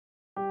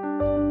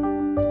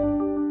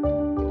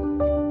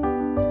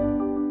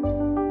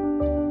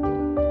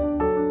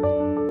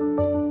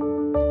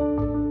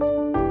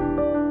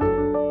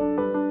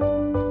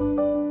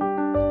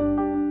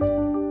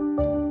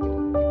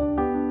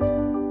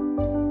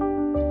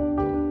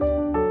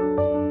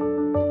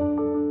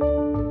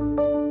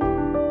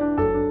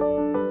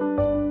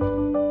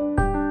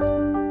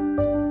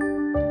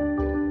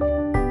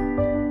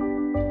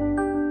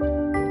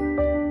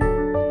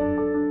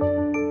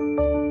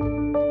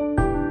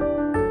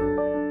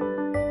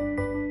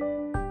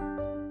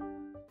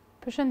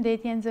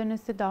Përshëndetje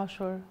nxënës të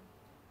dashur.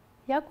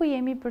 Ja ku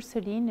jemi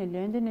përsëri në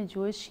lëndën e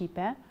gjuhës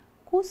shqipe,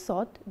 ku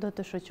sot do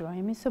të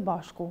shoqërohemi së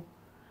bashku.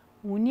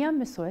 Unë jam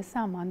mësuese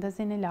Amanda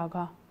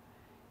Zejnelaga.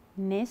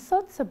 Ne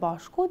sot së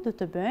bashku do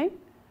të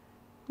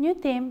bëjmë një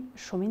temë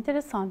shumë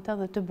interesante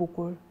dhe të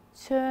bukur,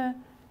 që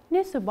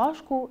ne së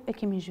bashku e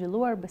kemi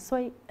zhvilluar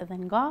besoj edhe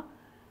nga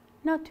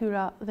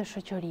natyra dhe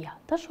shoqëria.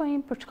 Ta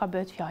shohim për çka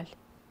bëhet fjalë.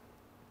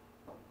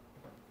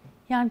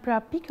 Janë pra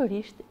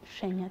pikërisht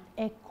shenjat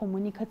e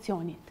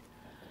komunikacionit.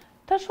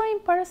 Ta shohim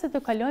para se të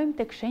kalojmë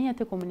tek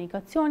shenjat e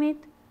komunikacionit,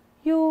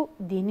 ju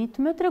dini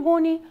të më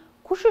tregoni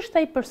kush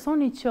është ai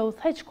personi që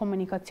udhëheq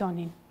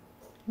komunikacionin.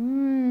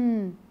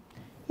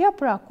 Ja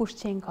pra kush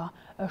qenë ka,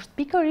 është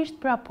pikërisht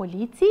pra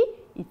polici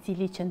i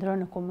cili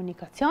qëndron në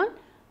komunikacion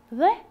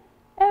dhe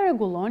e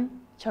rregullon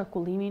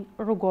qarkullimin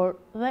rrugor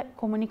dhe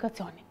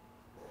komunikacionin.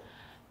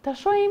 Ta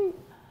shohim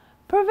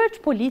përveç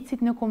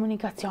policit në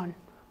komunikacion,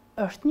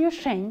 është një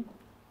shenjë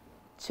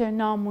që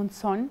na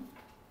mundson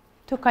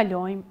të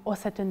kalojmë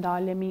ose të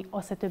ndalemi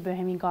ose të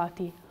bëhemi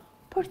gati.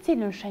 Për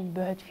cilën shenjë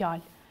bëhet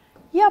fjalë?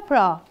 Ja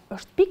pra,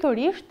 është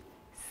pikërisht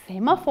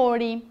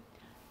semafori.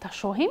 Ta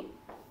shohim,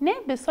 ne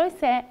besoj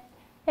se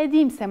e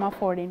dim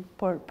semaforin,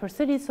 por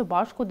përsëri së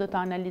bashku do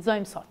të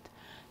analizojmë sot.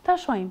 Ta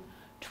shohim,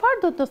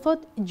 çfarë do të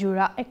thotë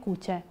gjyra e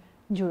kuqe?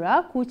 Gjyra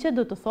e kuqe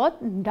do të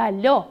thotë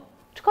ndalo.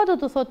 Çka do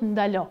të thotë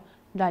ndalo?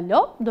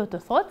 Ndalo do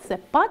të thotë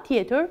se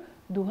patjetër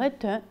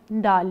duhet të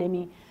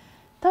ndalemi.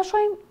 Ta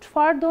shohim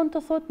çfarë do të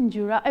thotë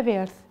ngjyra e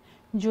verdhë.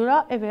 Ngjyra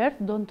e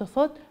verdhë do të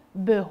thotë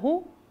bëhu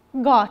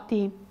gati.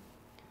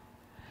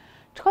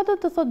 Çka do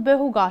të thotë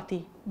bëhu gati?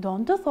 Do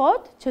të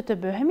thotë që të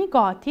bëhemi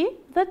gati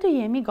dhe të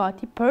jemi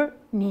gati për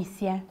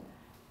nisje.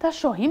 Ta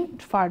shohim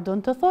çfarë do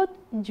të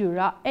thotë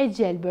ngjyra e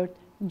gjelbërt.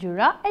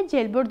 Ngjyra e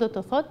gjelbërt do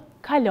të thotë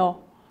kalo.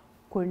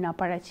 Kur na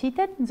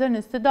paraqitet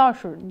nxënës të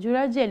dashur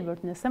ngjyra e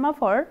gjelbërt në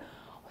semafor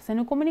ose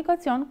në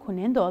komunikacion ku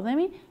ne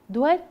ndodhemi,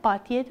 duhet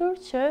patjetër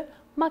që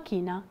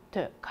makina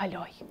të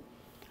kaloj.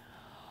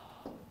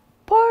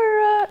 Por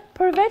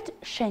përveç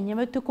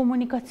shenjave të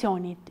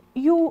komunikacionit,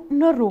 ju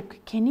në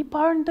rrugë keni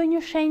parë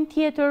ndonjë shenjë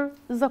tjetër,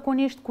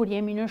 zakonisht kur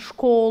jemi në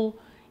shkollë,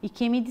 i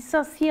kemi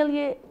disa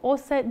sjellje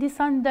ose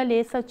disa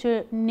ndalesa që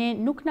ne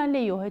nuk na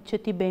lejohet që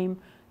t'i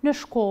bëjmë në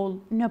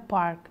shkollë, në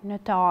park, në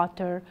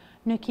teatr,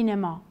 në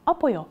kinema,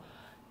 apo jo.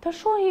 Ta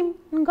shohim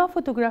nga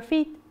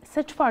fotografitë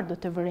se çfarë do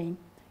të vërejmë.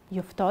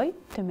 Ju ftoj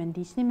të më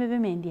ndiqni me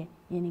vëmendje.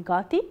 Jeni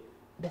gati?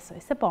 Besoj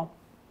se po.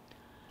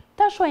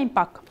 Ta shohim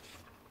pak.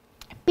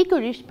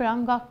 Pikërisht pra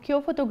nga kjo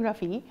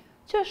fotografi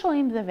që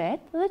shohim dhe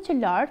vetë dhe që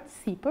lartë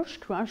sipër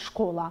shkruan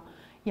shkolla.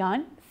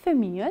 Janë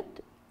fëmijët,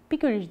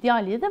 pikërisht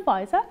djali dhe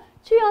vajza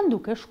që janë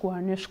duke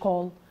shkuar në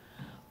shkollë.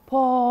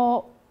 Po,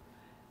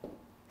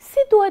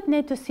 si duhet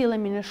ne të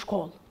sillemi në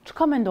shkollë?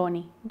 Çka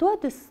mendoni?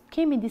 Duhet të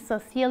kemi disa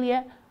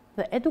sjellje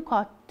dhe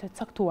edukat të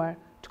caktuar.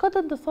 Çka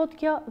do të thotë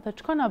kjo dhe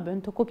çka na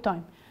bën të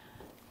kuptojmë?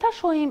 Ta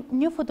shohim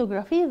një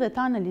fotografi dhe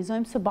ta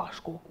analizojmë së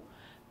bashku.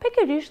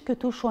 Pikërisht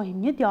këtu shohim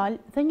një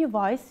djalë dhe një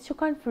vajzë që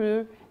kanë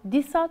fryrë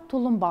disa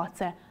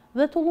tullumbace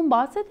dhe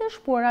tullumbacet e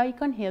shpora i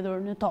kanë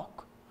hedhur në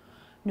tokë.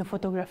 Në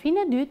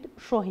fotografinë e dytë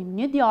shohim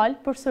një djalë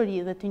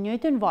përsëri dhe të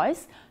njëjtën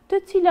vajzë,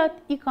 të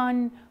cilat i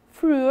kanë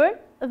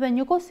fryrë dhe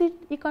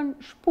njëkohësisht i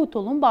kanë shpu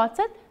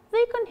tullumbacet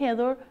dhe i kanë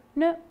hedhur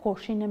në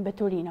koshin e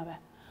mbeturinave.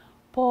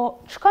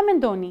 Po, çka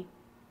mendoni?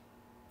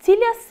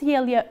 Cila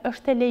sjellje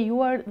është e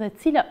lejuar dhe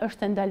cila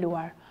është e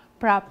ndaluar?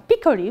 Pra,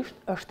 pikërisht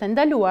është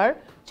ndaluar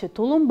që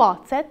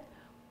tullumbacet,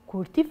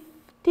 kur ti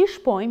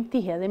shpojmë,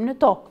 ti hedhim në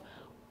tokë.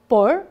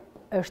 Por,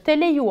 është e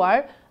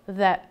lejuar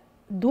dhe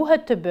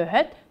duhet të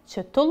bëhet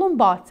që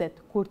tullumbacet,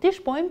 kur ti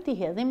shpojmë, ti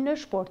hedhim në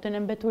shportën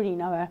e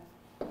mbeturinave.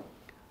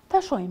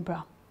 Ta shohim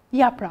pra.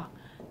 Ja pra,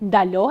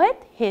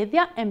 ndalohet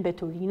hedhja e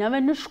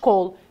mbeturinave në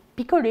shkollë,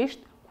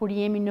 pikërisht kur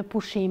jemi në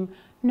pushim,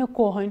 në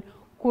kohën,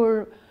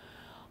 kur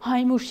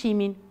hajmë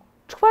ushimin.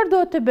 Çfarë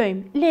duhet të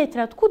bëjmë?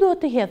 Letrat, ku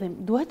duhet të hedhim?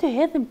 Duhet të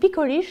hedhim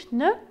pikërisht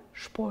në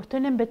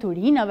shportën e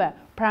mbeturinave,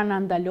 pra na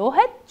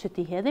ndalohet që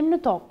t'i hedhim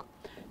në tokë.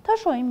 Ta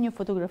shohim një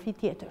fotografi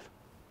tjetër.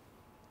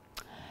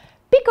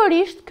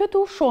 Pikërisht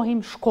këtu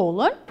shohim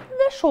shkollën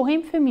dhe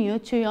shohim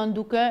fëmijët që janë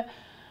duke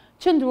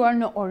qëndruar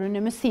në orën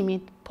e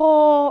mësimit. Po,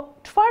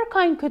 çfarë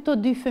kanë këto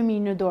dy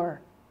fëmijë në dorë?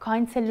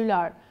 Kanë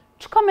celular.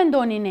 Çka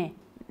mendoni ne?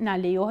 Na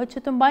lejohet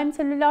që të mbajmë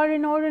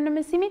celularin në orën e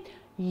mësimit?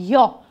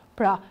 Jo,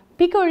 pra,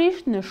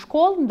 pikërisht në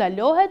shkollë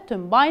ndalohet të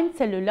mbajmë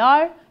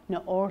celular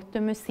në orë të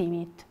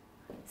mësimit.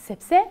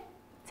 Sepse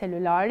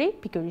celulari,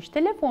 pikërisht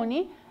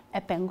telefoni, e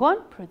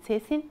pengon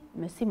procesin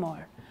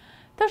mësimor.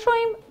 Ta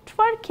shohim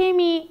çfarë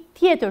kemi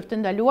tjetër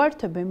të ndaluar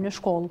të bëjmë në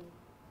shkollë.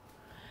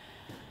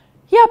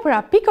 Ja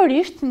pra,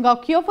 pikërisht nga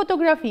kjo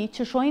fotografi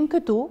që shohim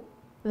këtu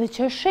dhe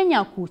që është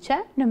shenja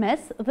kuqe në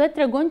mes dhe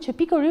tregon që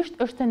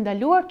pikërisht është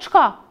ndaluar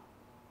çka?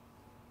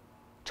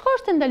 Çka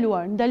është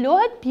ndaluar?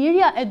 Ndalohet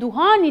pirja e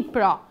duhanit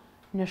pra.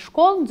 Në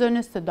shkollë,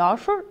 nxënës të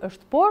dashur,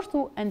 është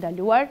poshtu e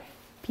ndaluar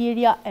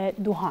pirja e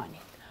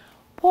duhanit.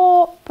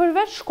 Po,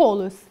 përveç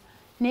shkollës,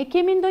 ne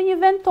kemi ndonjë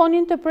vend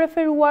tonin të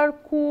preferuar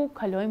ku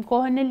kalojmë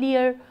kohën e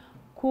lirë,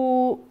 ku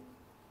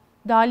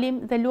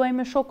dalim dhe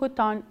luajmë me shokët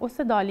tanë,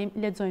 ose dalim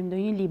lexojmë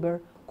ndonjë libër.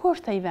 Ku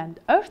është ai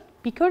vend? Është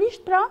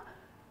pikërisht pra,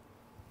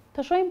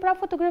 ta shohim pra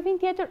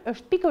fotografinë tjetër,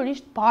 është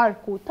pikërisht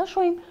parku. Ta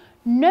shohim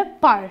në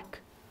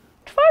park.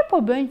 Çfarë po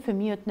bëjnë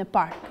fëmijët në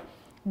park?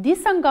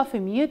 Disa nga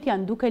fëmijët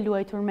janë duke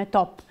luajtur me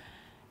top.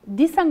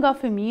 Disa nga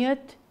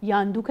fëmijët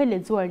janë duke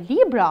lexuar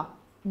libra.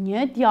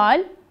 Një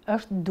djalë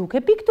është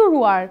duke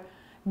pikturuar.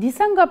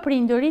 Disa nga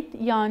prindërit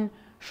janë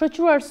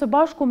shoqëruar së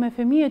bashku me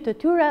fëmijët e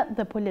tyre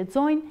dhe po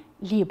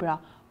lexojnë libra.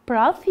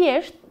 Pra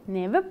thjesht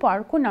neve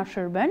parku na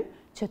shërben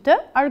që të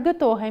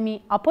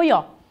argëtohemi apo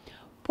jo.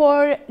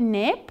 Por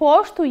ne po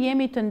ashtu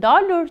jemi të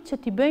ndalur që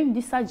t'i bëjmë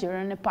disa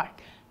gjëra në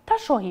park. Ta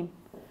shohim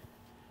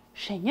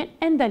shenjën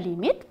e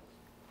ndalimit,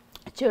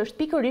 që është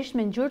pikërisht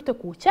me ngjyrë të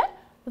kuqe,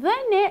 dhe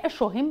ne e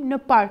shohim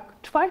në park.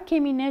 Çfarë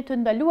kemi ne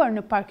të ndaluar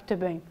në park të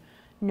bëjmë?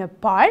 Në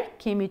park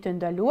kemi të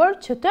ndaluar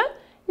që të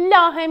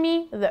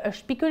lahemi, dhe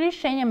është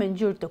pikërisht shenja me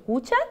ngjyrë të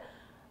kuqe,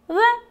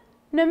 dhe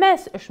në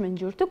mes është me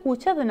ngjyrë të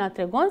kuqe dhe na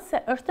tregon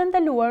se është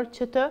ndaluar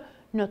që të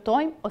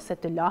notojmë ose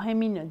të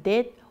lahemi në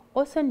det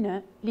ose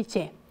në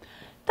liqe.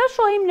 Ta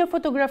shohim në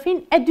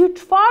fotografinë e dy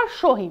çfarë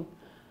shohim?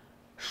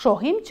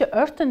 Shohim që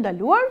është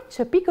ndaluar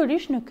që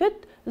pikërisht në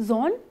këtë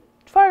zonë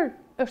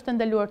çfarë është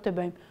ndaluar të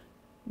bëjmë?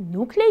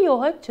 Nuk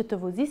lejohet që të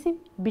vozisim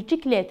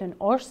biçikletën,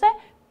 ose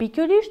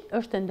pikërisht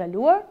është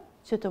ndaluar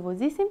që të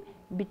vozisim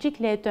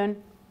biçikletën.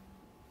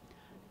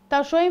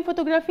 Ta shohim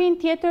fotografinë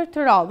tjetër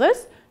të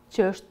radhës,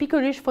 që është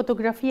pikërisht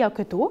fotografia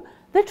këtu,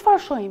 dhe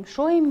çfarë shohim?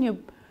 Shohim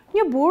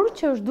një burr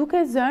që është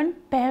duke zënë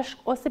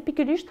peshk ose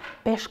pikërisht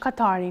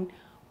peshkatarin.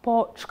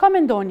 Po çka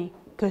mendoni?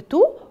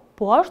 Këtu,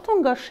 po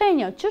ashtu nga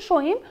shenja që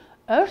shohim,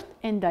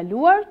 është e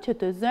ndaluar që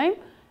të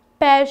zëjmë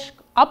peshk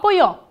apo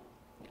jo?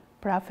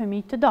 Pra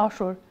fëmijë të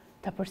dashur,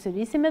 ta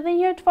përsërisim edhe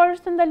një herë çfarë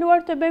është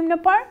ndaluar të bëjmë në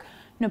park?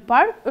 Në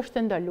park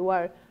është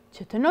ndaluar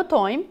që të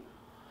notojmë,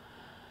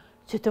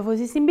 që të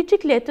vozisim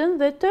biçikletën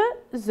dhe të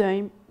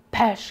zëjmë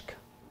peshk.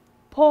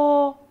 Po,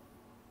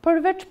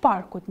 përveç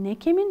parkut, ne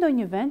kemi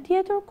ndonjë vend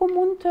tjetër ku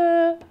mund të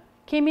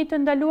kemi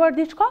të ndaluar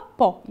diçka?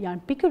 Po,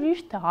 janë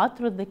pikërisht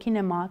teatrët dhe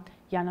kinemat,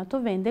 janë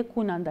ato vende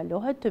ku na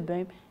ndalohet të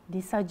bëjmë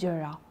disa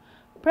gjëra.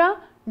 Pra,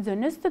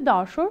 nxënës të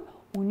dashur,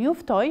 unë ju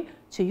ftoj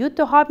që ju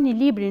të hapni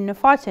librin në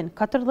faqen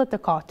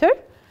 44,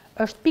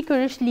 është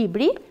pikërisht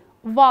libri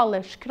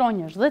Valle,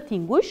 shkronjësh dhe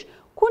tingush,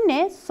 ku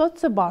ne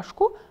sot së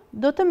bashku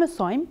do të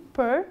mësojmë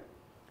për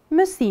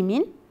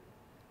mësimin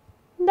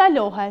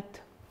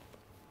ndalohet.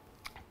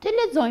 Të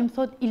lexojmë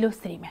thot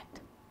ilustrimet.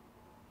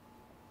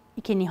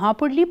 I keni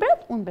hapur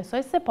librat? Unë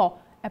besoj se po.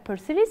 E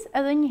përsëris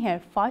edhe një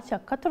herë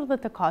faqja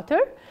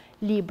 44,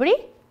 libri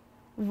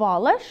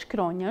Valle,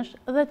 shkronjësh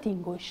dhe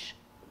tingush.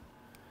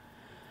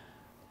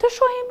 Të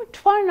shohim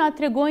çfarë na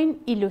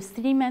tregojnë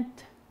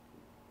ilustrimet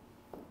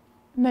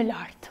më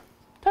lart.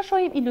 Ta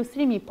shohim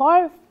ilustrimi i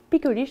parë,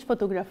 pikërisht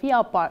fotografia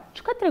e parë.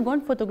 Çka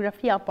tregon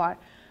fotografia e parë?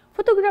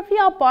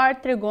 Fotografia e parë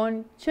tregon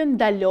që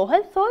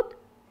ndalohet, thot,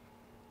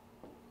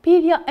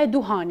 pirja e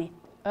duhanit.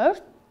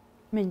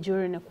 Është me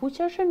ngjyrën e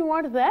kuqe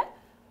shënuar dhe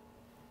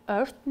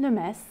është në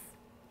mes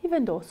i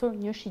vendosur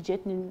një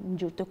shigjet në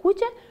ngjyrë të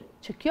kuqe,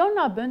 që kjo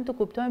na bën të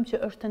kuptojmë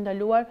që është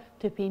ndaluar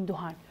të pijmë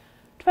duhan.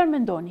 Çfarë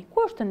mendoni?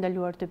 Ku është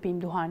ndaluar të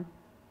pijmë duhan?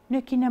 Në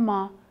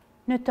kinema,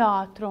 në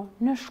teatro,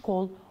 në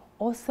shkollë,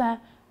 ose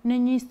në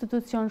një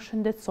institucion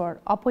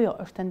shëndetësor, apo jo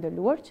është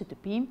ndaluar që të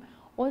pijmë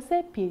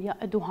ose pirja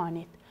e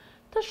duhanit.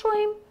 Të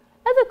shohim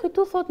edhe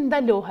këtu thot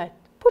ndalohet.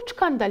 Po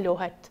çka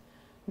ndalohet?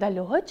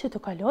 Ndalohet që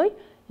të kaloj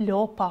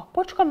lopa.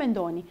 Po çka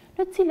mendoni?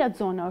 Në cilat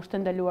zona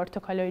është ndaluar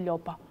të kaloj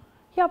lopa?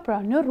 Ja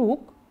pra, në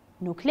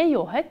rrugë nuk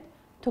lejohet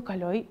të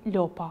kaloj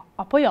lopa,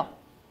 apo jo?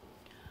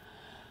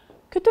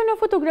 Këtu në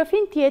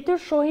fotografinë tjetër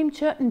shohim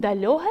që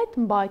ndalohet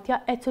mbajtja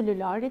e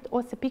celularit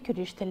ose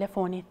pikërisht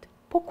telefonit.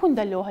 Po ku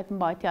ndalohet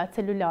mbajtja e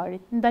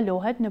celularit?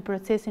 Ndalohet në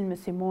procesin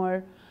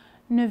mësimor,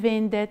 në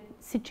vendet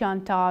siç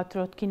janë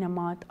teatrot,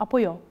 kinemat,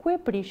 apo jo, ku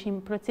e prishim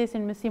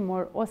procesin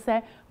mësimor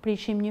ose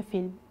prishim një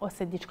film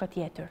ose diçka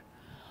tjetër.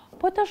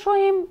 Po ta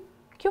shohim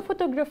kjo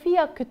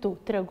fotografia këtu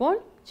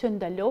tregon që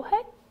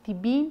ndalohet t'i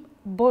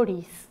bijmë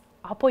boris,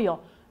 apo jo,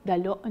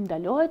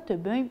 ndalohet të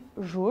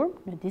bëjmë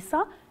zhurmë në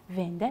disa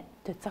vende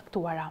të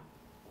caktuara.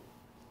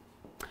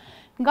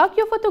 Nga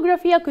kjo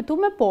fotografia këtu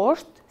me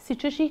poshtë, si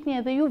që shihni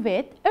edhe ju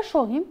vetë, e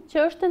shohim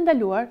që është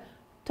ndaluar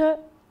të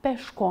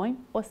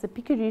peshkojmë ose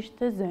pikërisht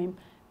të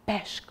zëjmë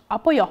peshk,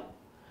 apo jo.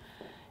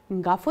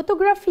 Nga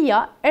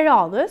fotografia e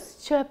radhës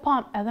që e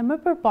pam edhe më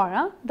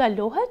përpara,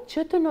 ndalohet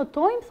që të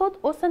notojmë thot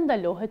ose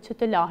ndalohet që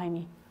të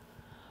lahemi.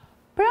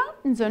 Pra,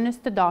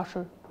 nxënës të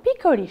dashur,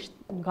 pikërisht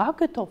nga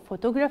këto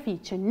fotografi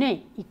që ne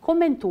i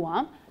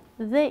komentuam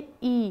dhe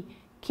i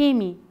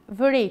kemi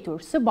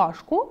vërejtur së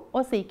bashku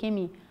ose i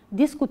kemi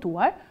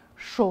diskutuar,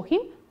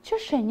 shohim që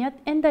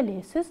shenjat e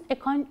ndalesës e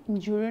kanë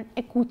ngjyrën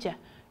e kuqe.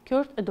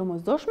 Kjo është e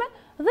domosdoshme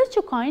dhe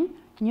që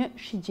kanë një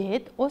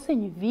shigjet ose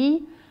një vijë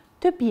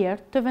të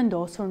pjertë të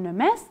vendosur në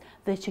mes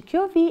dhe që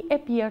kjo vijë e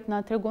pjertë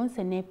na tregon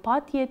se ne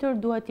patjetër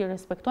duhet i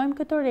respektojmë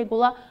këto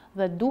rregulla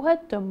dhe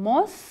duhet të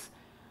mos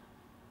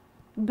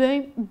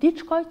bëjmë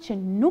diçka që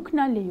nuk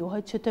na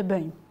lejohet që të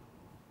bëjmë.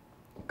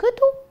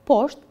 Këtu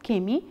poshtë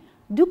kemi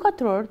 2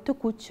 katror të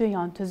kuq që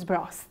janë të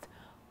zbrast.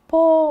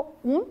 Po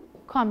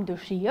unë kam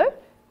dëshirë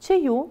që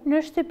ju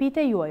në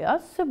shtëpitë e juaja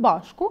së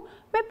bashku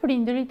me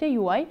prindërit e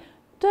juaj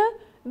të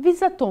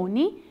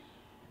vizatoni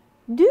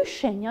 2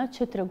 shenja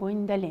që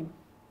tregojnë ndalim.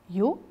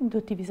 Ju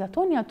do t'i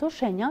vizatoni ato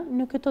shenja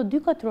në këto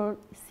 2 katror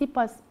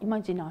sipas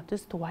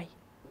imagjinatës tuaj.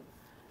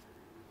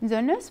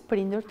 Nxënës,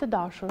 prindër të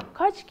dashur,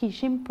 kaq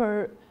kishim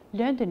për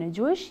lëndën e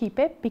gjuhës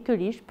shqipe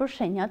pikërisht për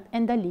shenjat e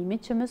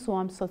ndalimit që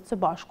mësuam sot së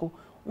bashku.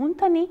 Unë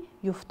tani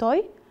ju ftoj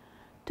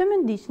të më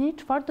ndiqni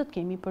çfarë do të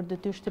kemi për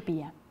detyrë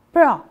shtëpie.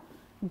 Pra,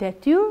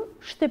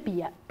 detyrë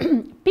shtëpie.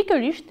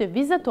 Pikërisht të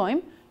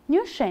vizatojmë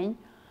një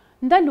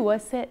shenjë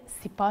ndaluese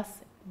sipas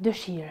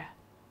dëshire.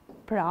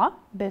 Pra,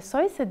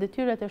 besoj se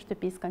detyrat e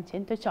shtëpisë kanë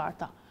qenë të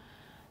qarta.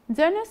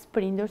 Nxënës,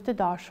 prindër të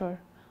dashur,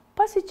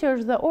 pasi që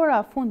është dhe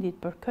ora e fundit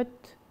për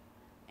këtë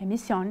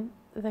emision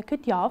dhe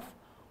këtë javë,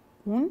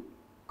 unë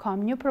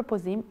kam një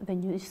propozim dhe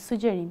një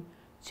sugjerim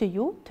që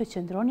ju të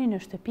qëndroni në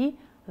shtëpi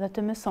dhe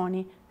të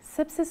mësoni,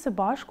 sepse së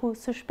bashku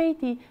së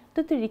shpejti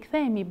do të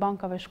rikthehemi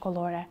bankave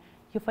shkollore.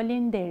 Ju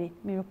falenderit,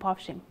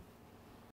 mirupafshim.